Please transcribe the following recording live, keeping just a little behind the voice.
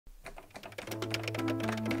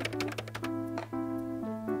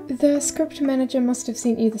The script manager must have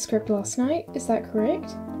sent you the script last night, is that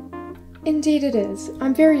correct? Indeed it is.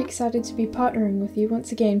 I'm very excited to be partnering with you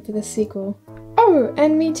once again for this sequel. Oh,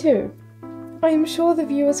 and me too. I am sure the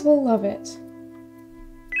viewers will love it.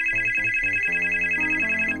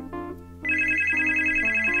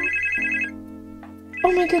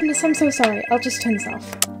 Oh my goodness, I'm so sorry. I'll just turn this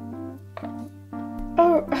off.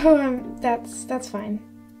 That's fine.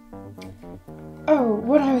 Oh,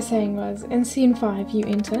 what I was saying was, in scene 5 you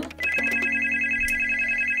enter.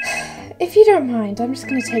 If you don't mind, I'm just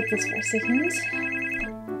gonna take this for a second.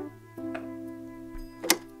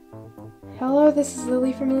 Hello, this is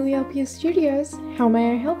Lily from Lily LPS Studios. How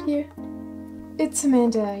may I help you? It's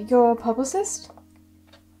Amanda, your publicist?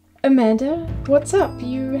 Amanda, what's up?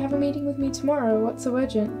 You have a meeting with me tomorrow. What's so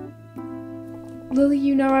urgent? Lily,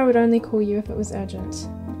 you know I would only call you if it was urgent.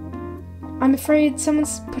 I'm afraid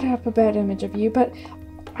someone's put up a bad image of you, but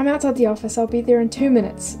I'm outside the office. I'll be there in 2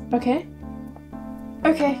 minutes, okay?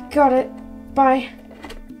 Okay, got it. Bye.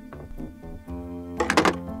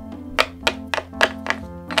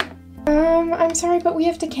 I'm sorry, but we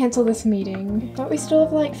have to cancel this meeting. But we still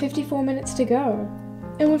have like 54 minutes to go.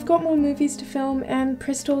 And we've got more movies to film and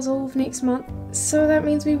press tours all of next month, so that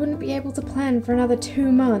means we wouldn't be able to plan for another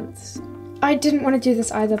 2 months. I didn't want to do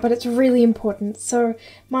this either, but it's really important, so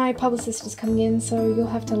my publicist is coming in, so you'll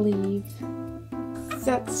have to leave.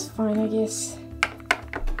 That's fine, I guess.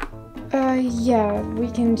 Yeah, we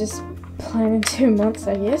can just plan in 2 months,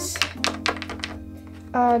 I guess.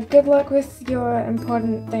 Good luck with your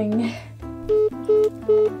important thing.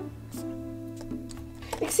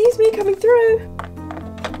 Excuse me, coming through!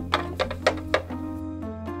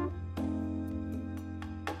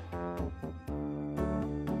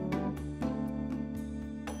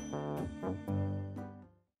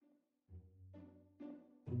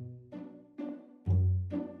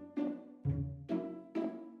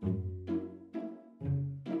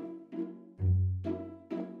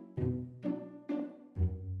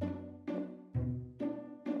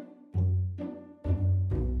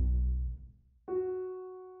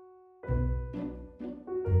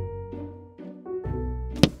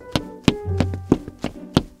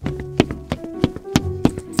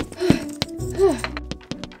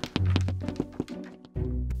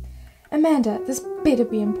 Amanda, this better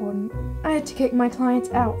be important. I had to kick my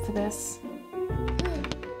clients out for this.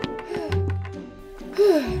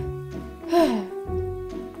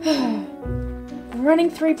 Running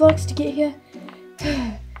 3 blocks to get here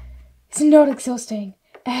is not exhausting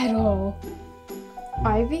at all.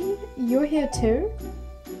 Ivy, you're here too?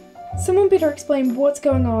 Someone better explain what's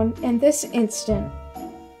going on in this instant.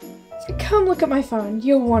 Come look at my phone,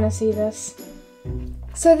 you'll want to see this.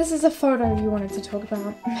 So this is a photo you wanted to talk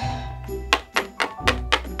about.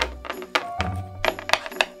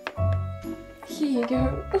 Here you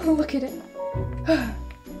go, look at it.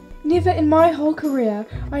 Never in my whole career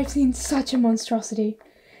I've seen such a monstrosity.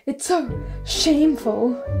 It's so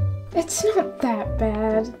shameful. It's not that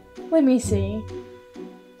bad. Let me see.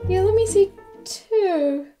 Yeah, let me see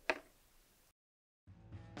too.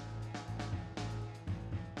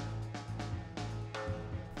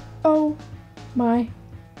 Oh my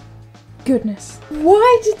goodness.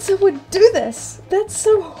 Why did someone do this? That's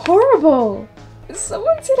so horrible.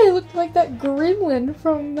 Someone said I looked like that gremlin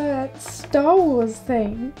from that Star Wars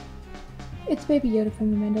thing. It's Baby Yoda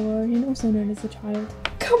from The Mandalorian, also known as the Child.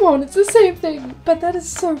 Come on, it's the same thing, but that is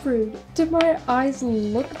so rude. Did my eyes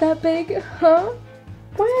look that big, huh?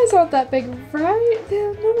 My eyes aren't that big, right?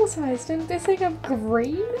 They're normal sized, and they're saying I'm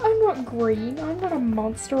green? I'm not green. I'm not a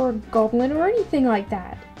monster or a goblin or anything like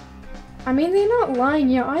that. I mean, they're not lying,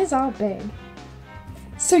 your eyes are big.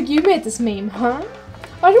 So you made this meme, huh?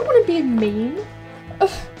 I don't want to be a meme. Ugh.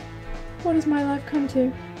 What has my life come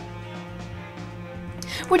to?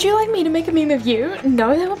 Would you like me to make a meme of you?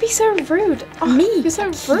 No, that would be so rude. Oh, me? You're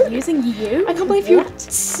so rude. Using you? I can't believe you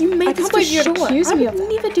made this for sure. Accuse me of that.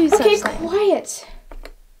 Never do such thing. Okay, quiet.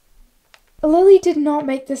 Lily did not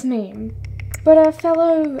make this meme, but a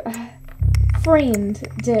fellow friend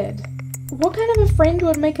did. What kind of a friend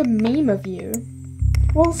would make a meme of you?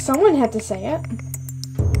 Well, someone had to say it.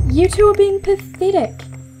 You two are being pathetic.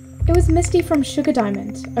 It was Misty from Sugar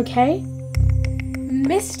Diamond, okay?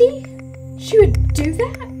 Misty? She would do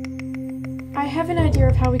that? I have an idea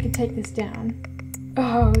of how we could take this down.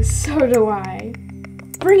 Oh, so do I.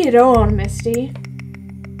 Bring it on, Misty.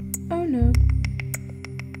 Oh no.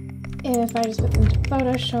 If I just put them into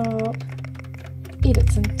Photoshop,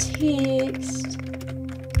 edit some text,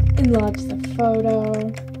 enlarge the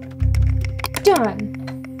photo. Done!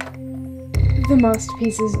 The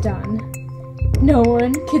masterpiece is done. No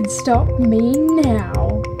one can stop me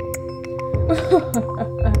now.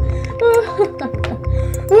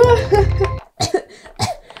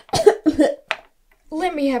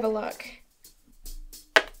 Let me have a look.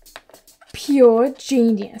 Pure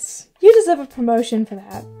genius. You deserve a promotion for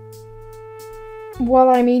that. Well,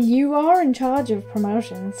 I mean, you are in charge of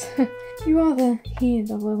promotions. You are the head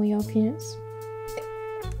of Lily LPS.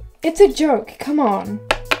 It's a joke, come on.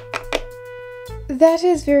 That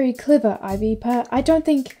is very clever, Ivy, but I don't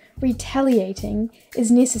think retaliating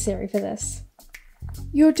is necessary for this.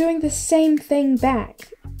 You're doing the same thing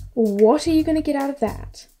back. What are you going to get out of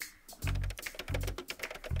that?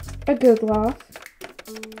 A good laugh.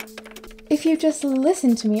 If you just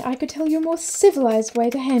listened to me, I could tell you a more civilized way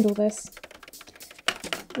to handle this.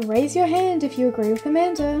 Raise your hand if you agree with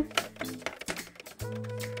Amanda.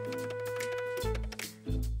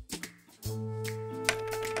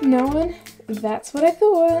 No one? That's what I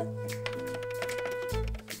thought.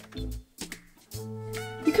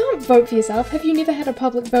 You can't vote for yourself. Have you never had a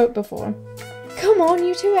public vote before? Come on,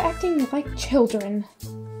 you two are acting like children.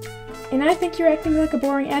 And I think you're acting like a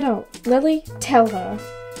boring adult. Lily, tell her.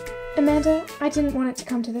 Amanda, I didn't want it to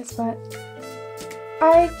come to this, but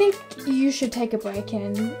I think you should take a break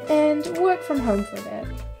and work from home for a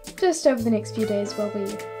bit. Just over the next few days while we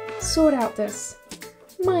sort out this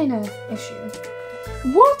minor issue.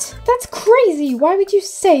 What? That's crazy! Why would you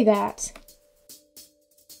say that?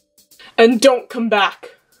 And don't come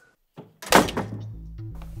back!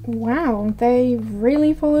 Wow, they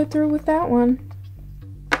really followed through with that one.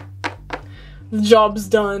 The job's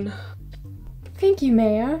done. Thank you,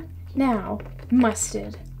 Mayor. Now,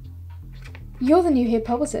 Mustard. You're the new head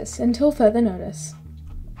publicist until further notice.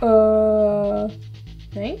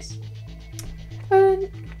 Thanks?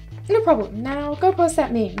 No problem. Now go post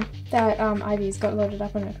that meme that Ivy's got loaded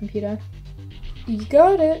up on her computer. You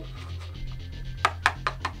got it.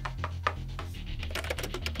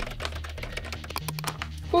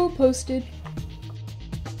 All posted.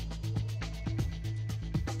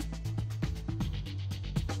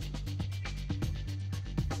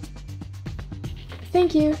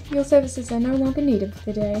 Thank you. Your services are no longer needed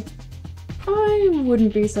for the day. I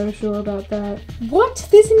wouldn't be so sure about that. What?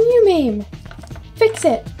 There's a new meme! Fix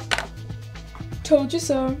it! Told you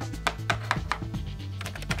so.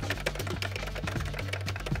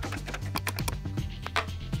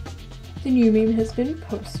 The new meme has been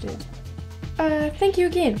posted. Thank you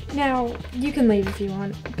again. Now, you can leave if you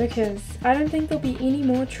want, because I don't think there'll be any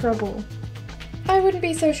more trouble. I wouldn't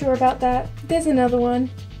be so sure about that. There's another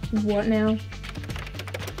one. What now?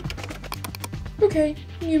 Okay,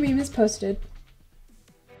 new meme is posted.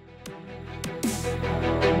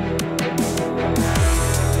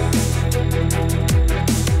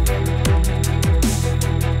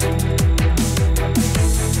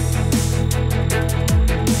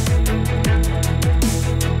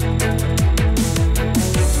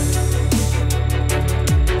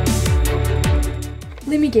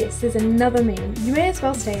 Let me guess, there's another meme. You may as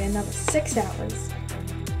well stay another 6 hours.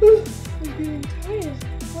 I'm feeling tired.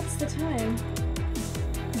 What's the time?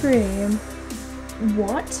 3 AM.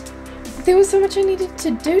 What? There was so much I needed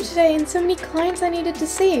to do today and so many clients I needed to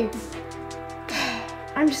see.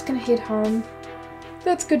 I'm just gonna head home.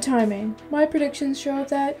 That's good timing. My predictions show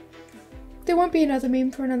that there won't be another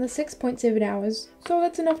meme for another 6.7 hours, so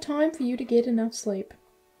that's enough time for you to get enough sleep.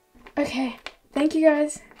 Okay, thank you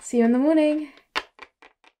guys. See you in the morning.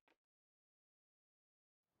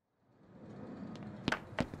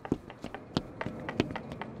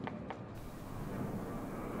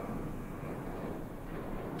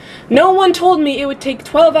 No one told me it would take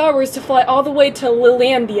 12 hours to fly all the way to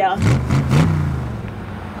Lilandia.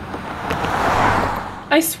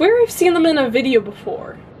 I swear I've seen them in a video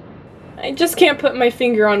before. I just can't put my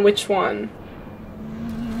finger on which one.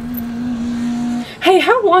 Hey,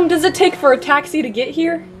 how long does it take for a taxi to get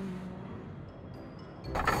here?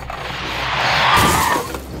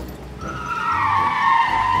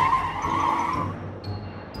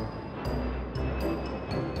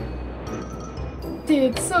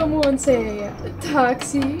 Did someone say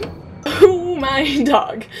taxi? Oh my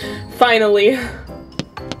dog. Finally.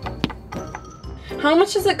 How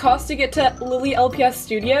much does it cost to get to Lily LPS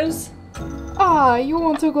Studios? Ah, you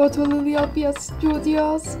want to go to Lily LPS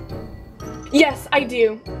Studios? Yes, I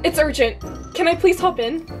do. It's urgent. Can I please hop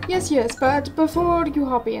in? Yes, but before you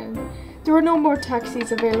hop in, there are no more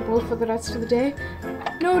taxis available for the rest of the day.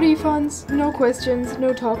 No refunds, no questions,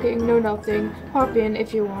 no talking, no nothing. Hop in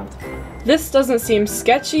if you want. This doesn't seem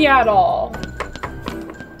sketchy at all.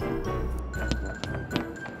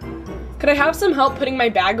 Could I have some help putting my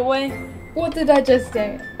bag away? What did I just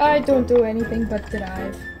say? I don't do anything but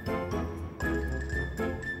drive.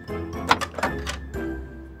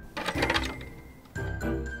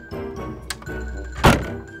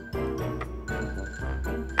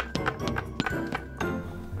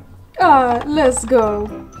 Let's go.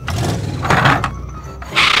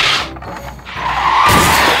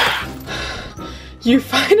 You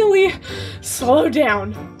finally slow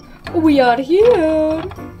down. We are here.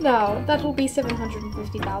 Now, that'll be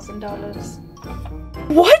 $750,000.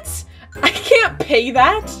 What? I can't pay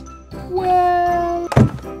that. Well...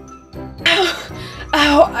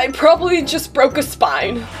 Ow, I probably just broke a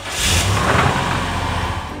spine.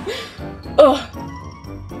 Ugh.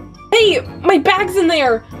 Hey, my bag's in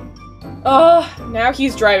there! Now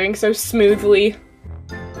he's driving so smoothly.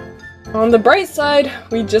 On the bright side,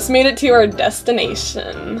 we just made it to our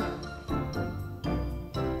destination.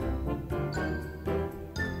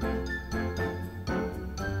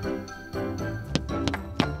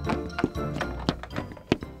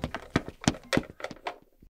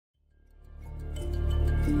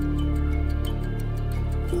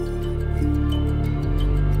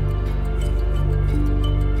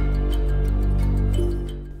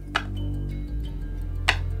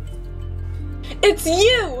 It's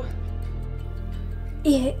you!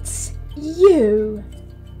 It's you.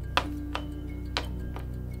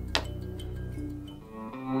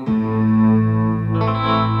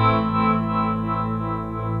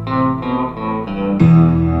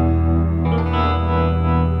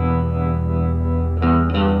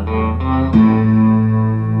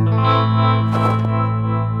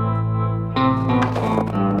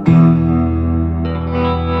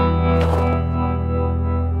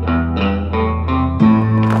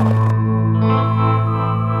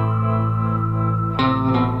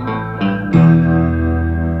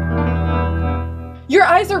 Your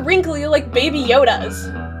eyes are wrinkly like Baby Yoda's.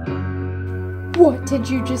 What did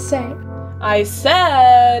you just say? I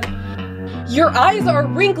said, your eyes are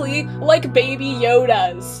wrinkly like Baby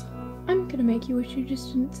Yoda's. I'm gonna make you wish you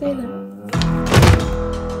just didn't say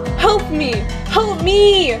that. Help me! Help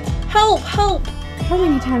me! Help! Help! How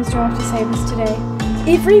many times do I have to say this today?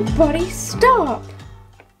 Everybody stop!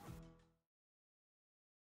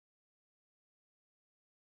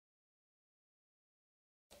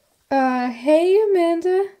 Hey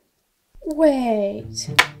Amanda? Wait.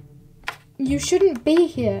 You shouldn't be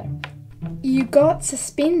here. You got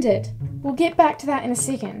suspended. We'll get back to that in a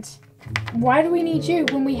second. Why do we need you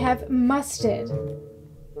when we have Mustard?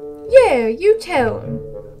 Yeah, you tell him.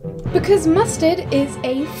 Because Mustard is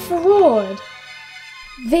a fraud.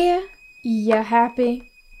 There, you happy?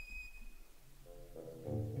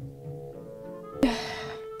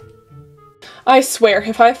 I swear,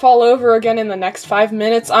 if I fall over again in the next 5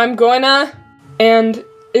 minutes, I'm gonna... And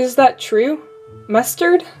is that true?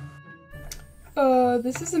 Mustard?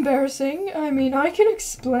 This is embarrassing. I mean, I can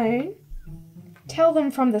explain. Tell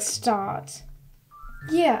them from the start.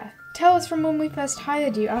 Yeah, tell us from when we first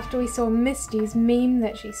hired you after we saw Misty's meme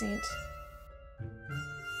that she sent.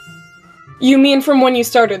 You mean from when you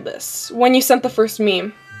started this? When you sent the first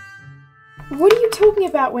meme? What are you talking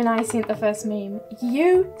about when I sent the first meme?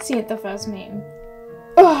 You sent the first meme.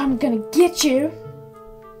 Oh, I'm gonna get you.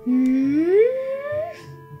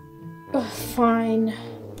 Oh, fine.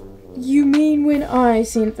 You mean when I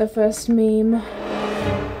sent the first meme?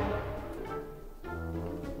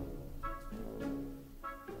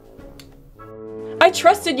 I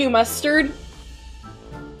trusted you, Mustard.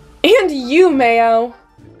 And you, Mayo.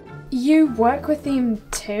 You work with them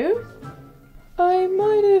too? I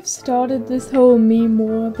might have started this whole meme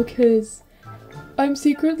war because I'm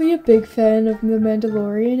secretly a big fan of The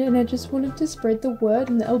Mandalorian and I just wanted to spread the word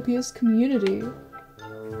in the LPS community.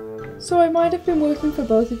 So I might have been working for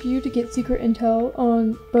both of you to get secret intel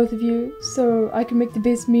on both of you so I can make the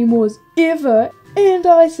best meme wars ever, and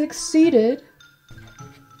I succeeded.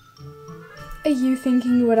 Are you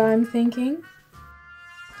thinking what I'm thinking?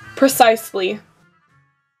 Precisely.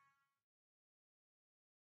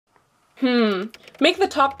 Make the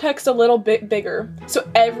top text a little bit bigger so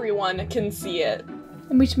everyone can see it.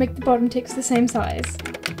 And we should make the bottom text the same size.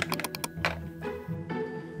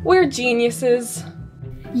 We're geniuses.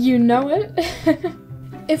 You know it.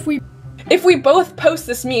 If we both post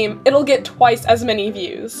this meme, it'll get twice as many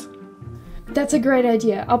views. That's a great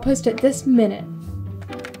idea. I'll post it this minute.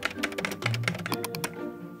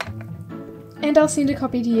 And I'll send a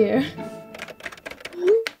copy to you.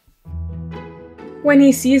 When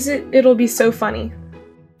he sees it, it'll be so funny.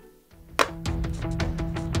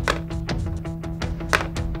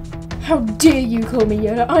 How dare you call me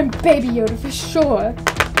Yoda? I'm Baby Yoda for sure.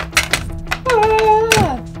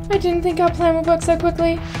 Ah! I didn't think our plan would work so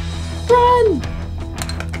quickly. Run!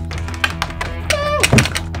 Ah!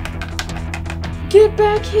 Get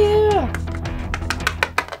back here!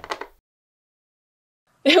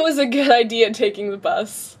 It was a good idea taking the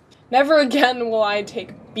bus. Never again will I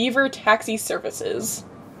take Beaver taxi services.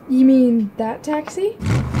 You mean that taxi?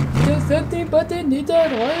 Does anybody need a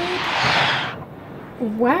ride?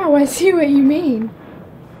 Wow, I see what you mean.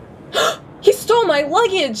 He stole my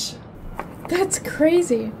luggage! That's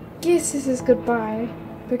crazy. Guess this is goodbye,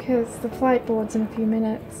 because the flight board's in a few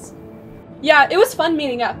minutes. Yeah, it was fun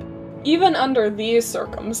meeting up, even under these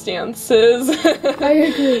circumstances. I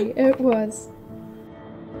agree, it was.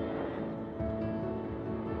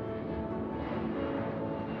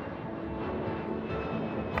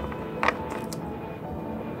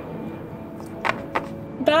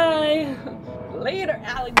 Bye! Later,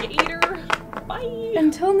 alligator! Bye!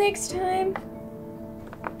 Until next time!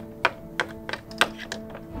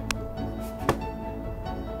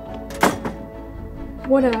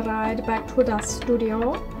 What a ride back to the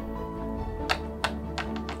studio.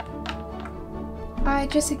 I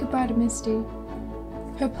just said goodbye to Misty.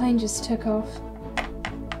 Her plane just took off.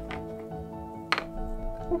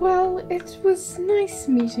 Well, it was nice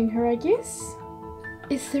meeting her, I guess.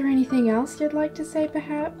 Is there anything else you'd like to say,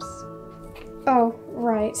 perhaps? Oh,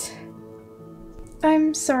 right.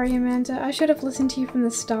 I'm sorry, Amanda. I should have listened to you from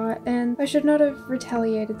the start, and I should not have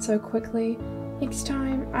retaliated so quickly. Next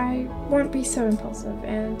time, I won't be so impulsive,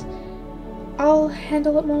 and I'll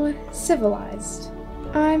handle it more civilized.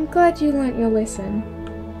 I'm glad you learnt your lesson.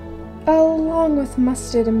 Along with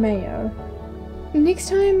mustard and mayo. Next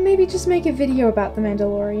time, maybe just make a video about the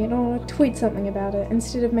Mandalorian, or tweet something about it,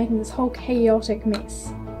 instead of making this whole chaotic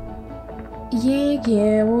mess.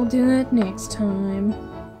 Yeah, we'll do that next time.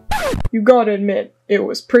 You gotta admit, it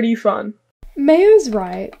was pretty fun. Mayo's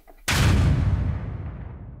right.